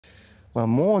Well,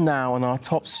 more now on our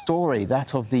top story,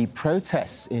 that of the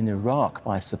protests in Iraq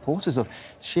by supporters of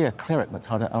Shia cleric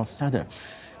Muqtada al-Sadr.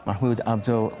 Mahmoud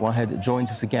Abdul Wahed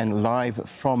joins us again live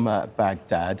from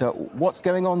Baghdad. What's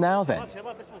going on now then?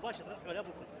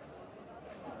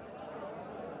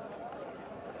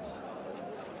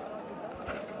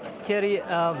 Kerry,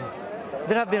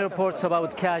 there have been reports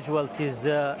about casualties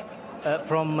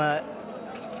from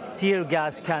tear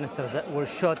gas canisters that were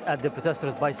shot at the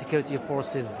protesters by security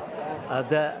forces.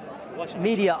 The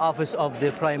media office of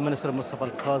the Prime Minister Mustafa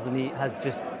al-Kazemi has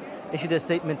just issued a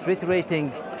statement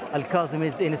reiterating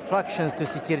al-Kazemi's instructions to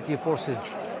security forces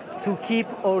to keep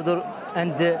order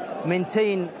and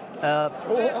maintain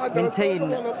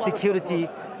security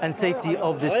and safety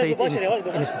of the state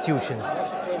institutions.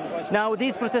 Now,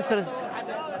 these protesters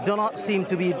do not seem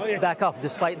to be back off,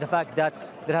 despite the fact that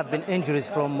there have been injuries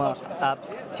from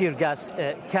tear gas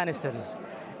canisters.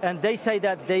 And they say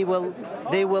that they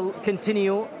will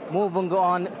continue moving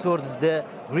on towards the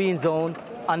Green Zone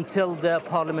until the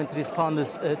parliament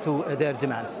responds to their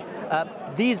demands.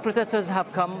 These protesters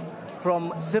have come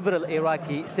from several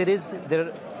Iraqi cities.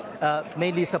 They're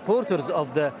mainly supporters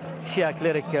of the Shia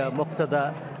cleric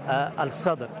Muqtada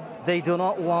al-Sadr. They do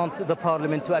not want the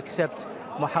parliament to accept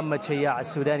Shia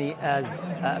al-Sudani as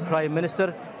prime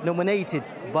minister,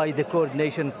 nominated by the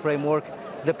coordination framework,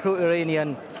 the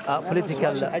pro-Iranian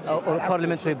political or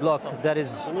parliamentary bloc that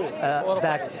is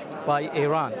backed by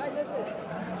Iran.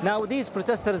 Now, these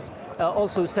protesters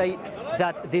also say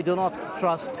that they do not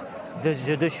trust the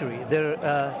judiciary. Their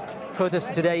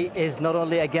protest today is not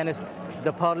only against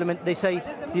the parliament. They say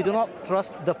they do not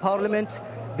trust the parliament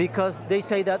because they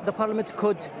say that the parliament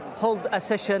could hold a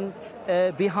session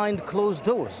behind closed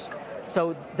doors.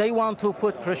 So they want to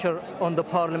put pressure on the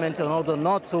parliament in order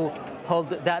not to hold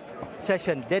that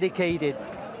session dedicated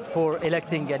for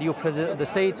electing a new president of the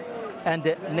state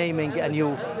and naming a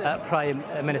new prime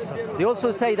minister. They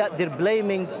also say that they're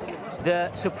blaming the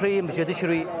Supreme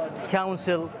Judiciary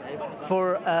Council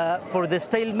for the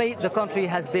stalemate the country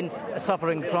has been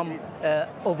suffering from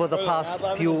over the past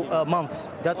few months.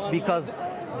 That's because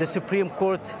the Supreme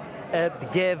Court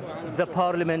gave the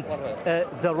parliament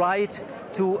the right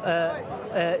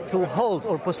to hold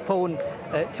or postpone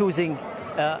choosing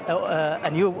a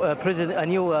new president, a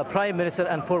new prime minister,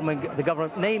 and forming the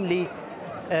government. Namely,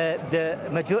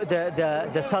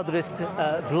 the Sadrist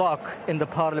bloc in the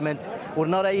parliament were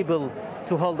not able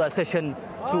to hold a session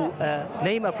to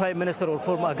name a prime minister or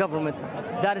form a government.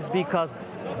 That is because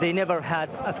they never had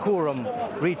a quorum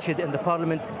reached in the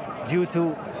parliament due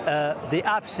to the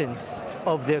absence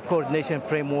of the coordination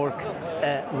framework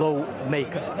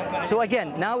lawmakers. So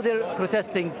again, now they're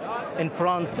protesting in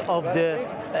front of the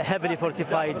heavily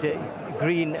fortified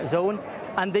Green Zone,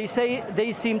 and they say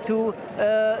they seem to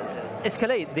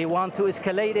escalate. They want to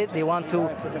escalate it. They want to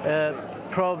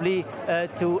probably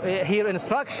to hear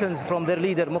instructions from their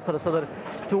leader Muqtada al-Sadr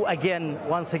to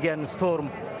once again storm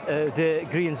the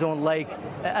Green Zone, like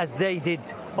as they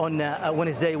did on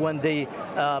Wednesday when they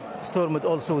stormed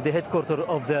also the headquarters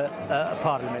of the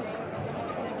parliament.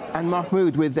 And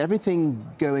Mahmoud, with everything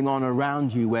going on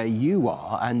around you where you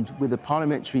are and with the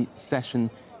parliamentary session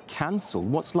cancelled,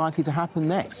 what's likely to happen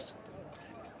next?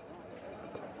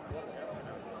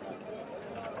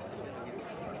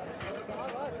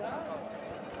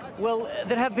 Well,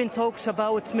 there have been talks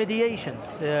about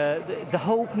mediations. The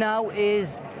hope now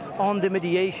is on the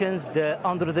mediations, the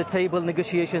under-the-table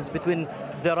negotiations between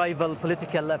the rival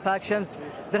political factions.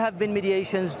 There have been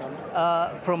mediations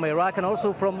from Iraq and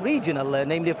also from regional,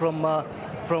 namely from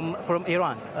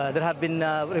Iran. There have been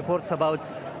reports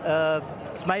about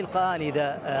Ismail Qaani,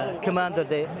 the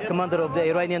commander of the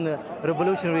Iranian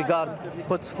Revolutionary Guard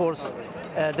Quds Force.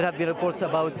 There have been reports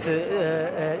about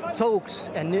talks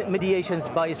and mediations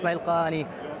by Ismail Qaani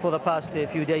for the past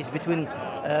few days between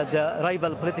the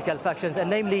rival political factions, and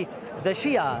namely the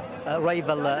Shia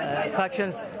rival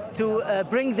factions, to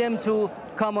bring them to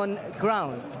common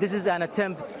ground. This is an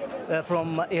attempt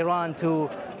from Iran to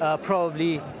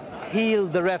probably heal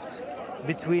the rift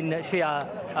between Shia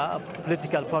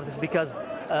political parties, because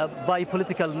by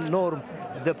political norm,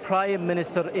 the prime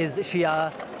minister is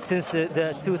Shia. Since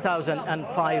the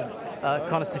 2005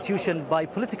 constitution, by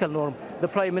political norm, the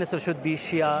prime minister should be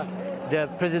Shia, the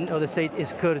president of the state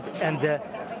is Kurd, and the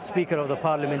speaker of the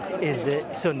parliament is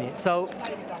Sunni. So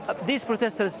these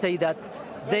protesters say that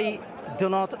they do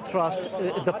not trust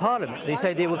the parliament. They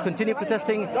say they will continue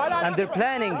protesting, and they're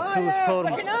planning to storm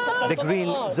the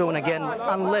Green Zone again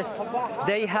unless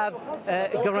they have a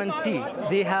guarantee.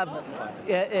 They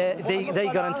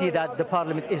guarantee that the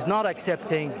parliament is not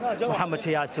accepting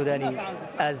Shia al-Sudani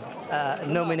as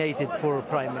nominated for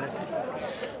prime minister.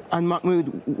 And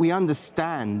Mahmoud, we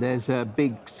understand there's a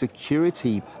big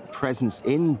security presence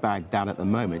in Baghdad at the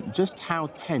moment. Just how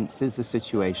tense is the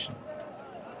situation?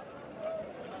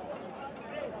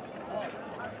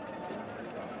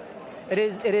 It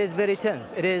is very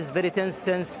tense. It is very tense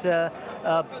since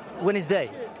Wednesday,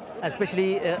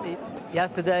 especially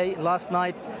yesterday, last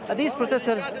night. These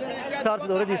protesters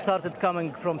already started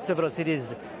coming from several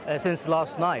cities since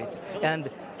last night, and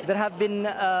there have been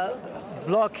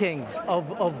blockings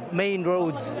of main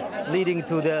roads leading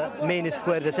to the main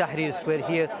square, the Tahrir Square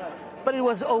here, but it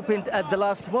was opened at the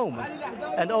last moment.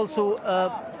 And also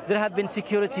there have been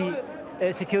security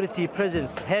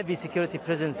presence, heavy security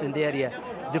presence in the area,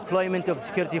 deployment of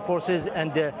security forces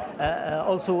and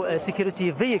also security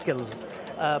vehicles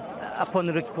upon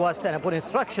request and upon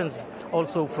instructions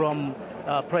also from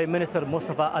Prime Minister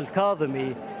Mustafa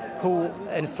al-Kadhimi, who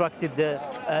instructed the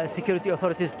security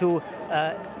authorities to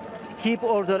keep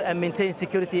order and maintain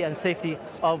security and safety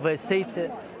of state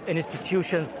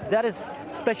institutions. That is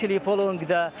especially following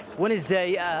the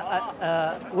Wednesday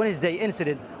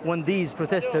incident when these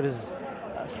protesters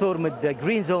stormed the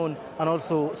Green Zone and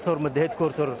also stormed the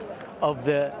headquarters of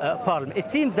the parliament. It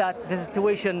seems that the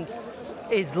situation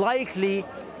is likely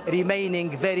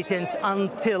remaining very tense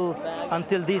until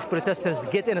these protesters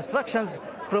get instructions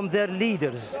from their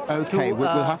leaders. Okay,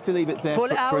 we'll have to leave it there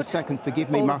for a second.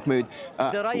 Forgive me, Mahmoud.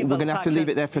 We're going to have to leave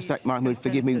it there for a sec, Mahmoud.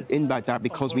 Forgive me, in Baghdad,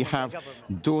 because we have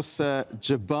Dorsa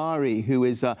Jabari, who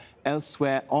is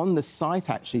elsewhere on the site,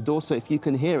 actually. Dorsa, if you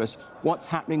can hear us, what's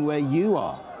happening where you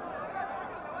are?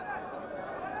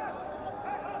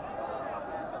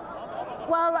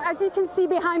 Well, as you can see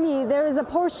behind me, there is a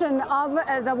portion of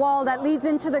the wall that leads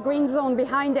into the Green Zone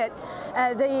behind it.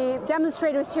 The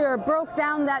demonstrators here broke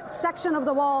down that section of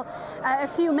the wall a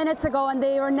few minutes ago, and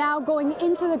they are now going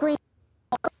into the Green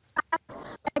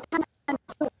Zone.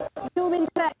 To zoom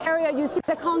into that area, you see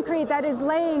the concrete that is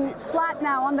laying flat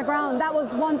now on the ground. That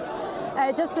was once,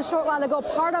 just a short while ago,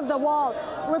 part of the wall.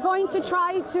 We're going to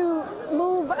try to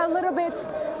move a little bit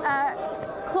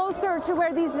closer to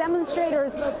where these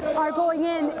demonstrators are going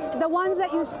in. The ones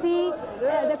that you see,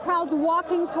 the crowds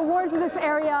walking towards this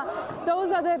area,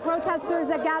 those are the protesters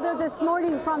that gathered this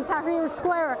morning from Tahrir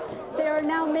Square. They are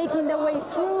now making their way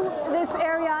through this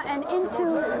area and into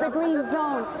the Green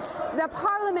Zone. The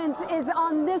parliament is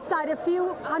on this side, a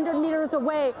few hundred meters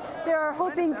away. They are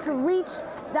hoping to reach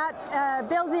that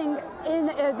building in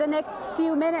the next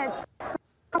few minutes.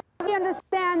 We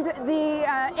understand the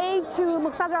aide to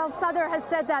Muqtada Al-Sadr has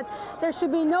said that there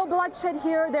should be no bloodshed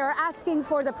here. They're asking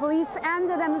for the police and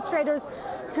the demonstrators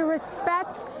to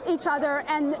respect each other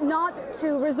and not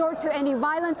to resort to any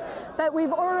violence. But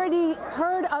we've already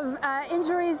heard of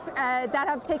injuries that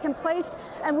have taken place,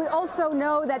 and we also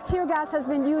know that tear gas has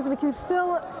been used. We can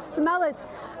still smell it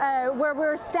where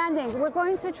we're standing. We're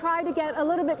going to try to get a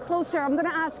little bit closer. I'm going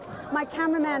to ask my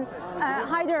cameraman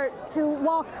Haider to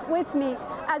walk with me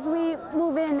as we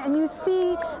move in, and you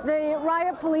see the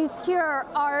riot police here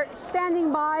are standing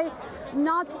by,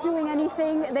 not doing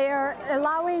anything. They are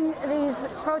allowing these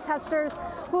protesters,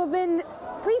 who have been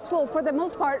peaceful for the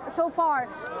most part so far,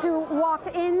 to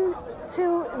walk in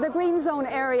to the Green Zone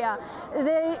area.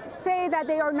 They say that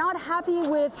they are not happy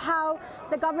with how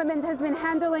the government has been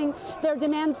handling their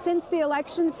demands since the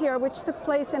elections here, which took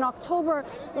place in October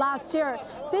last year.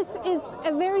 This is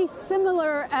a very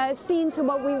similar scene to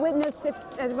what we witnessed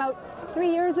about 3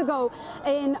 years ago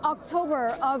in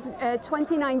October of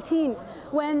 2019,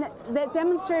 when the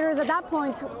demonstrators at that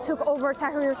point took over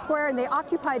Tahrir Square and they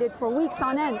occupied it for weeks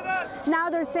on end. Now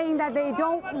they're saying that they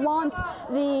don't want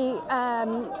the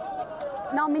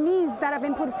nominees that have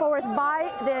been put forth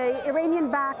by the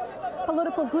Iranian-backed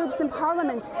political groups in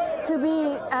parliament to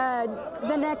be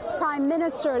the next prime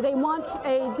minister. They want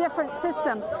a different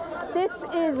system. This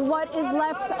is what is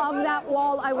left of that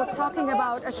wall I was talking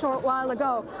about a short while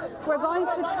ago. We're going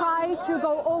to try to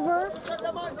go over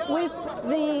with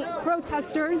the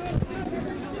protesters.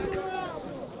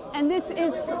 And this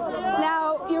is,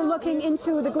 now you're looking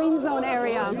into the Green Zone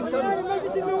area. I'm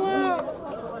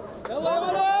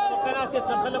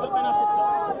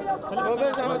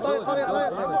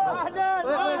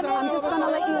just going to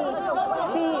let you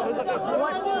see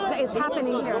what is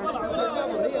happening here.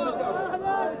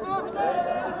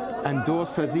 And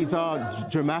Dorsa, these are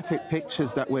dramatic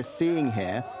pictures that we're seeing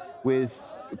here,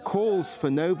 with calls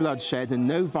for no bloodshed and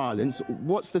no violence.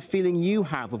 What's the feeling you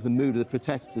have of the mood of the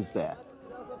protesters there?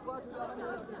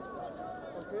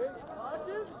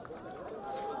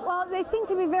 Well, they seem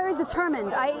to be very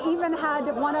determined. I even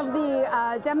had one of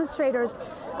the demonstrators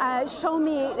show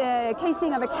me a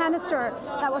casing of a canister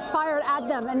that was fired at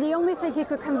them, and the only thing he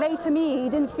could convey to me, he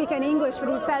didn't speak any English, but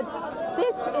he said,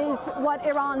 "This is what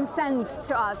Iran sends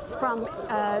to us from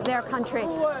their country."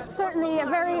 Certainly a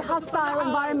very hostile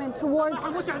environment towards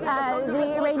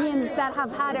the Iranians that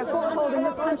have had a foothold in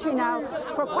this country now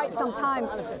for quite some time.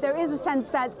 There is a sense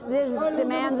that these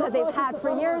demands that they've had for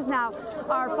years now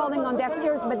are falling on deaf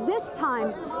ears, but this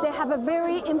time they have a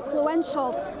very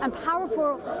influential and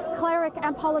powerful cleric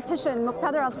and politician,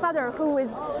 Muqtada Al-Sadr, who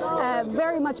is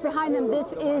very much behind them.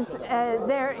 This is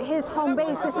his home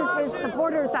base. This is his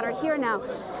supporters that are here now,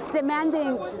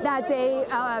 demanding that they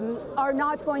are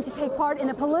not going to take part in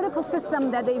a political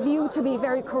system that they view to be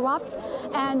very corrupt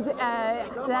and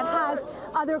that has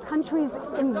other countries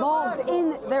involved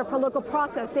in their political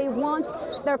process. They want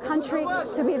their country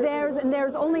to be theirs and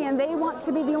theirs only, and they want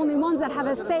to be the only ones that have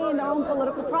a say in their own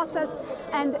political process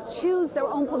and choose their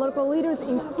own political leaders,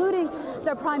 including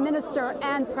their prime minister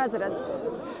and president.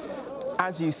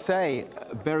 As you say,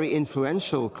 a very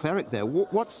influential cleric there.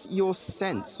 What's your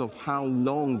sense of how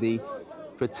long the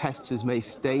protesters may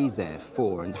stay there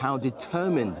for and how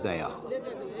determined they are?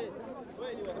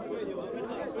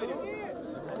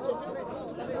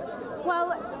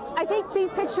 Well, I think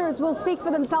these pictures will speak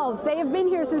for themselves. They have been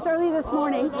here since early this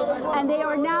morning, and they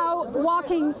are now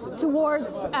walking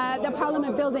towards the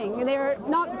Parliament building. They're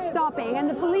not stopping, and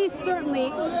the police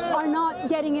certainly are not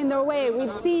getting in their way.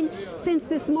 We've seen since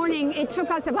this morning, it took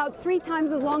us about 3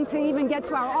 times as long to even get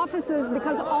to our offices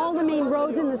because all the main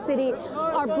roads in the city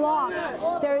are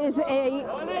blocked. There is a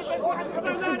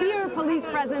severe police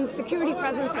presence, security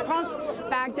presence across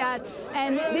Baghdad,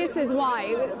 and this is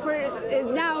why. For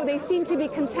now, they seem to be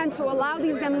content to allow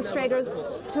these demonstrators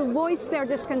to voice their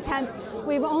discontent.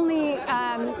 We've only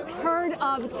heard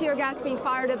of tear gas being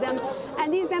fired at them.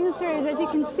 And these demonstrators, as you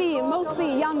can see,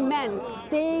 mostly young men,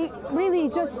 they really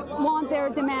just want their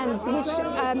demands, which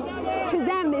to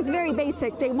them is very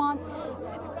basic. They want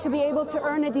to be able to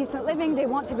earn a decent living. They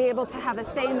want to be able to have a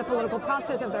say in the political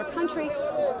process of their country.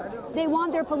 They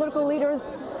want their political leaders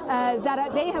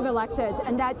that they have elected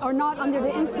and that are not under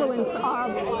the influence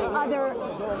of other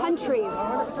countries.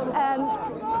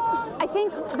 I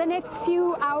think the next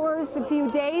few hours, a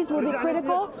few days will be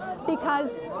critical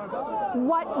because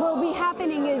what will be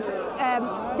happening is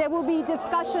there will be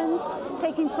discussions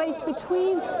taking place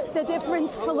between the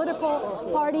different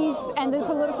political parties and the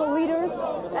political leaders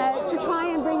to try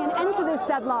and bring an end to this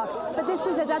deadlock. But this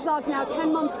is a deadlock now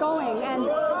 10 months going, and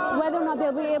whether or not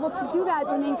they'll be able to do that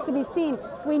remains to be seen.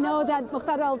 We know that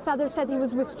Muqtada Al-Sadr said he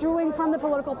was withdrawing from the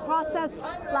political process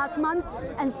last month,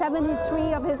 and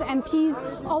 73 of his MPs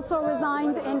also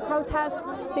resigned in protest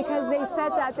because they said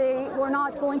that they were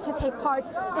not going to take part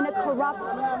in a corrupt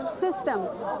system.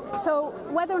 So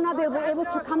whether or not they'll be able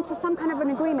to come to some kind of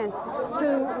an agreement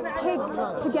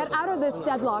to get out of this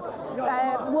deadlock,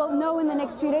 we'll know in the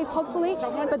next few days, hopefully.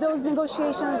 But those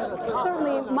negotiations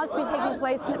certainly must be taking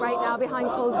place right now behind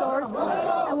closed doors.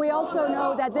 And we also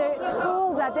know that they're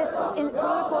told that this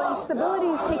political instability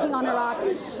is taking on Iraq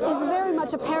is very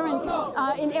much apparent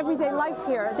in everyday life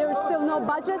here. There is still no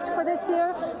budget for this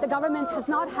year. The government has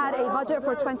not had a budget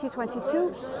for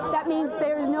 2022. That means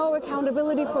there is no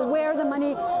accountability for where the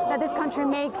money that this country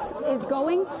makes is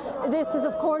going. This is,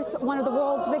 of course, one of the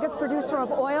world's biggest producer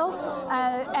of oil,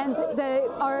 and they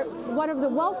are one of the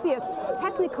wealthiest,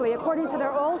 technically, according to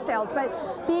their oil sales.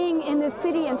 But being in this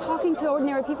city and talking to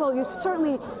ordinary people, you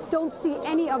certainly don't see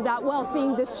any of that wealth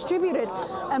being distributed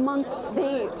amongst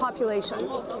the population.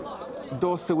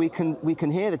 Dorsa, we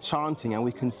can hear the chanting and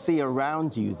we can see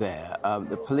around you there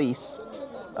the police,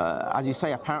 as you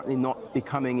say, apparently not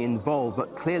becoming involved,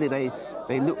 but clearly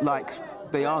they look like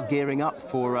they are gearing up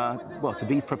for, well, to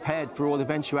be prepared for all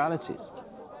eventualities.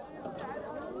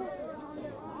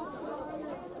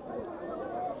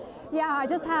 Yeah, I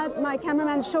just had my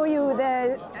cameraman show you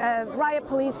the riot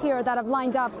police here that have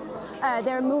lined up.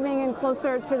 They're moving in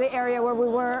closer to the area where we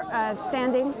were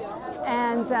standing,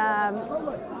 and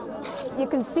you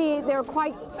can see they're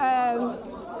quite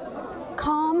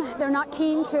calm. They're not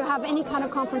keen to have any kind of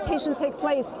confrontation take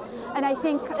place. And I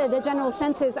think the general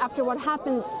sense is after what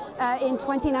happened in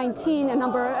 2019,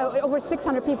 over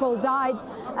 600 people died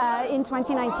in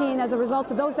 2019 as a result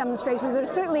of those demonstrations.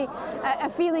 There's certainly a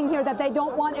feeling here that they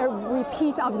don't want a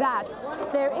repeat of that.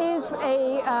 There is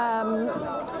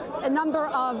a number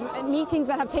of meetings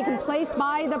that have taken place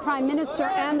by the Prime Minister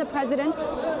and the President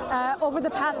over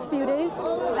the past few days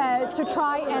to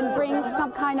try and bring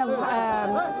some kind of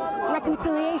reconciliation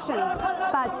reconciliation.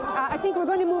 But I think we're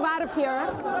going to move out of here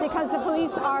because the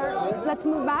police are, let's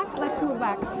move back.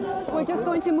 We're just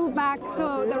going to move back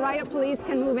so the riot police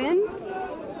can move in.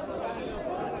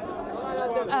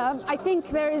 I think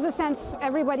there is a sense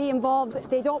everybody involved,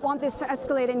 they don't want this to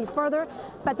escalate any further,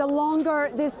 but the longer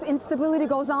this instability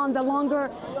goes on, the longer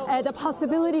the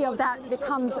possibility of that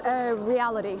becomes a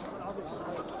reality.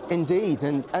 Indeed,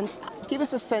 and give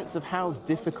us a sense of how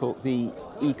difficult the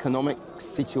economic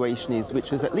situation is, which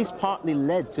has at least partly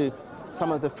led to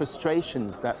some of the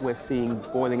frustrations that we're seeing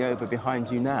boiling over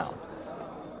behind you now.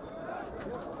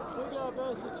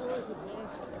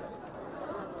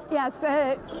 Yes,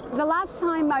 the last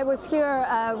time I was here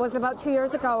was about 2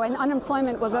 years ago, and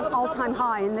unemployment was at an all-time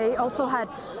high. And they also had,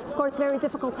 of course, very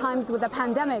difficult times with the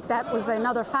pandemic. That was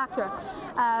another factor.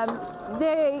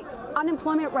 The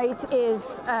unemployment rate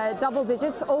is double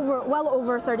digits, well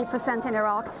over 30% in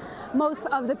Iraq. Most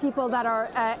of the people that are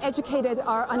educated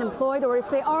are unemployed, or if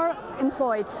they are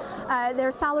employed,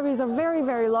 their salaries are very,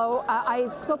 very low.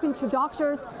 I've spoken to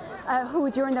doctors who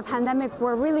during the pandemic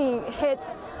were really hit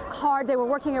hard. They were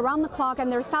working around the clock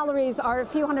and their salaries are a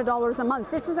few $100s a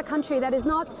month. This is a country that is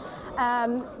not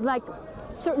like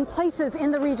certain places in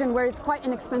the region where it's quite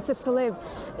inexpensive to live.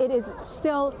 It is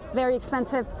still very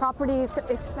expensive. Property is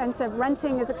expensive,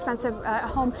 renting is expensive at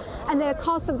home, and the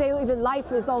cost of daily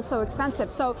life is also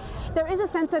expensive. So there is a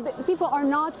sense that people are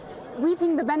not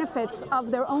reaping the benefits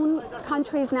of their own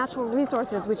country's natural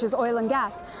resources, which is oil and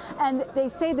gas. And they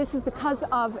say this is because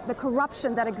of the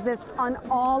corruption that exists on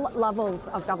all levels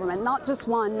of government, not just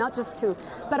one, not just two,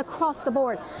 but across the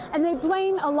board. And they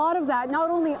blame a lot of that not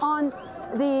only on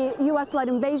the US-led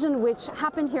invasion, which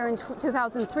happened here in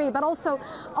 2003, but also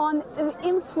on the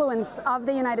influence of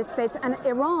the United States and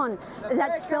Iran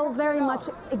that still very much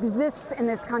exists in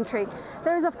this country.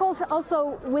 There is, of course,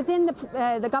 also within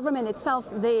the government itself,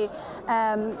 the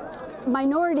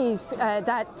minorities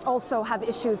that also have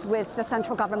issues with the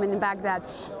central government in Baghdad.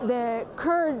 The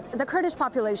Kurdish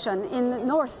population in the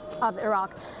north of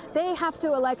Iraq, they have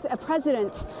to elect a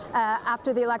president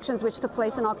after the elections which took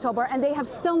place in October, and they have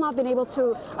still not been able to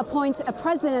appoint a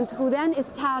president who then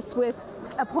is tasked with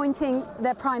appointing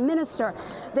the prime minister.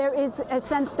 There is a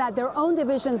sense that their own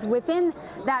divisions within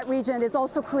that region is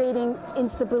also creating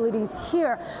instabilities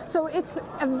here. So it's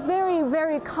a very,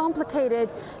 very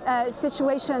complicated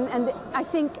situation, and I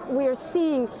think we are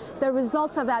seeing the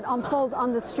results of that unfold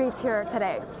on the streets here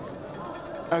today.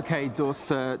 Okay,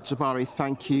 Dorsa Jabari,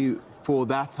 thank you for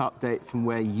that update from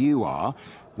where you are.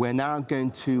 We're now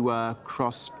going to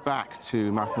cross back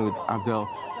to Mahmoud Abdul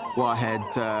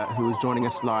Wahed, who is joining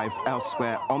us live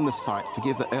elsewhere on the site.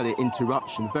 Forgive the earlier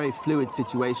interruption. Very fluid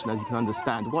situation, as you can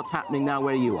understand. What's happening now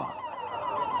where you are?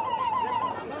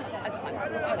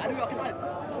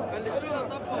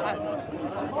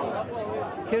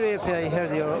 Here, if I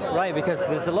heard you right, because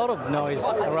there's a lot of noise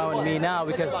around me now,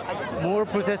 because more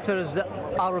protesters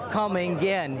are coming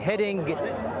in, heading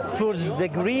towards the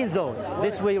green zone.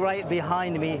 This way right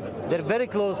behind me, they're very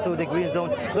close to the green zone.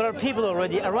 There are people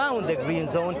already around the green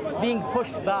zone being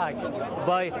pushed back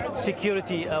by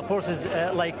security forces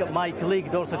like my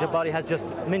colleague Dorsa Jabari has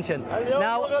just mentioned.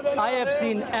 Now, I have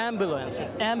seen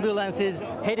ambulances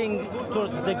heading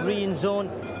towards the green zone,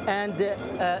 and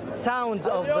sounds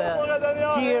of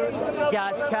tear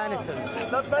gas canisters.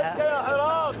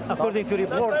 According to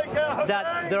reports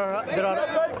that there are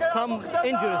some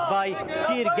injuries by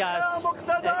tear gas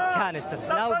canisters.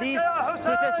 Now, these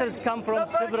protesters come from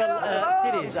several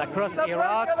cities across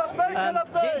Iraq, and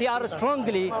they are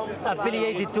strongly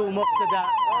affiliated to Muqtada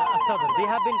Al-Sadr. They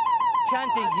have been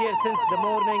chanting here since the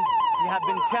morning. They have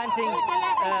been chanting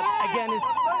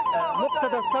against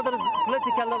Muqtada Al-Sadr's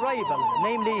political rivals,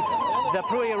 namely the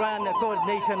pro-Iran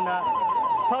coordination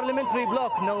parliamentary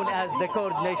bloc known as the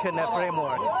coordination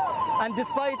framework. And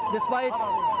despite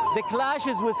the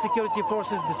clashes with security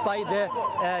forces, despite the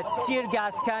tear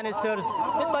gas canisters,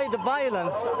 despite the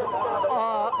violence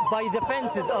by the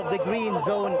fences of the green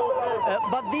zone,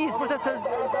 but these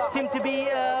protesters seem to be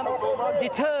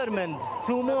determined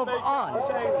to move on.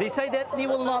 They say that they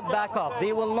will not back off.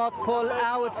 They will not pull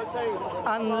out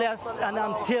unless and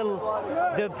until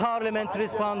the parliament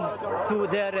responds to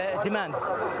their demands.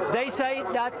 They say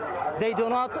that they do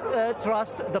not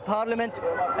trust the parliament.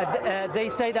 They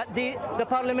say that the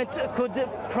parliament could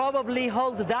probably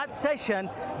hold that session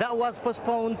that was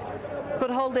postponed,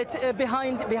 could hold it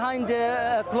behind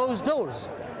closed doors.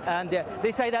 And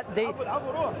they say that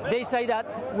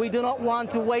we do not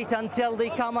want to wait until they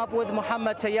come up with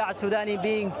Muhammad Shia al-Sudani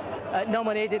being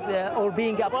nominated or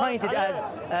being appointed as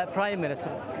Prime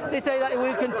Minister. They say that they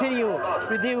will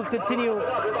continue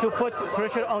to put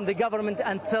pressure on the government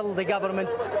until the government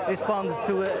responds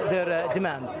to their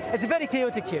demand. It's very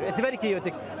chaotic here. It's very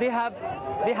chaotic. They have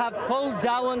pulled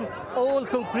down all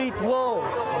concrete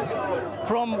walls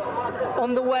from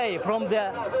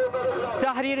the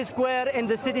Tahrir Square in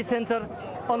the city center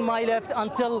on my left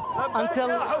until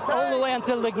all the way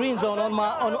until the Green Zone on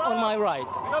my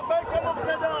right.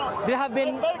 There have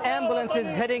been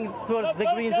ambulances heading towards the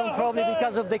Green Zone probably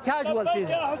because of the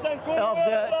casualties of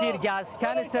the tear gas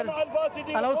canisters,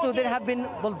 and also there have been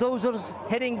bulldozers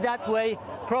heading that way,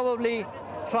 probably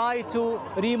try to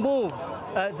remove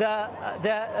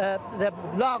the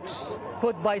blocks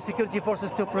put by security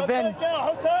forces to prevent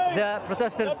the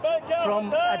protesters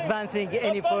from advancing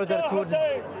any further towards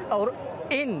or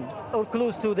in or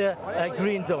close to the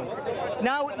Green Zone.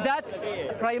 Now that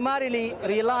primarily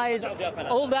relies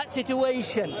all that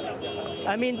situation.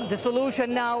 I mean, the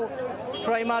solution now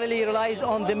primarily relies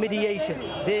on the mediations,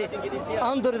 the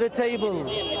under the table,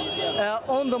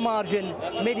 on the margin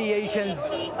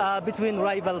mediations between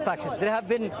rival factions. There have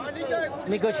been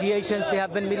negotiations, there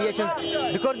have been mediations.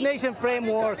 The coordination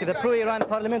framework, the pro-Iran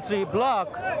parliamentary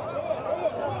bloc,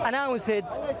 announced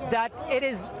that it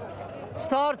is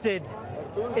started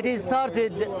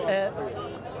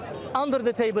under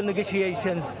the table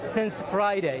negotiations since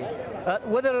Friday.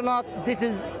 Whether or not this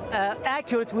is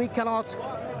accurate, we cannot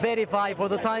verify for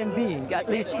the time being, at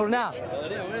least for now.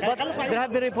 But there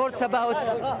have been reports about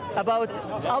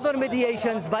other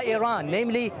mediations by Iran,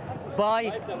 namely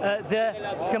by the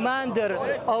commander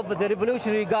of the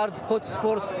Revolutionary Guard Quds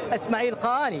Force, Ismail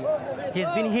Qaani. He's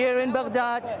been here in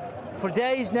Baghdad for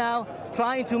days now,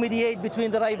 trying to mediate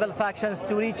between the rival factions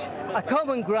to reach a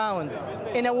common ground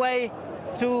in a way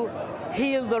to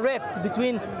heal the rift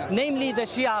between, namely, the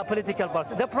Shia political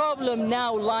parties. The problem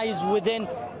now lies within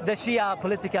the Shia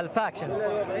political factions.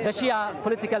 The Shia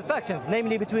political factions,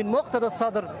 namely between Muqtada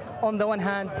al-Sadr on the one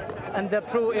hand and the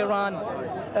pro-Iran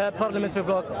parliamentary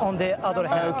bloc on the other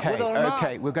hand.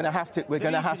 Okay. We're going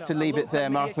to have to leave it there.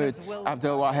 Mahmoud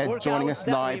Abdul Wahed joining us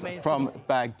live from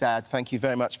Baghdad. Thank you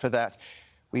very much for that.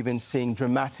 We've been seeing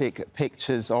dramatic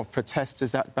pictures of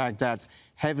protesters at Baghdad's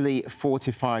heavily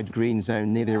fortified Green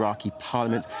Zone near the Iraqi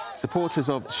parliament. Supporters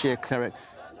of Shia cleric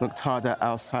Muqtada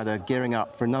al-Sadr gearing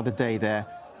up for another day there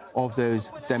of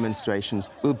those demonstrations.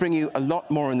 We'll bring you a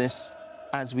lot more on this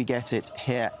as we get it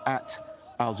here at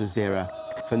Al Jazeera.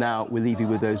 For now, we'll leave you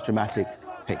with those dramatic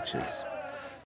pictures.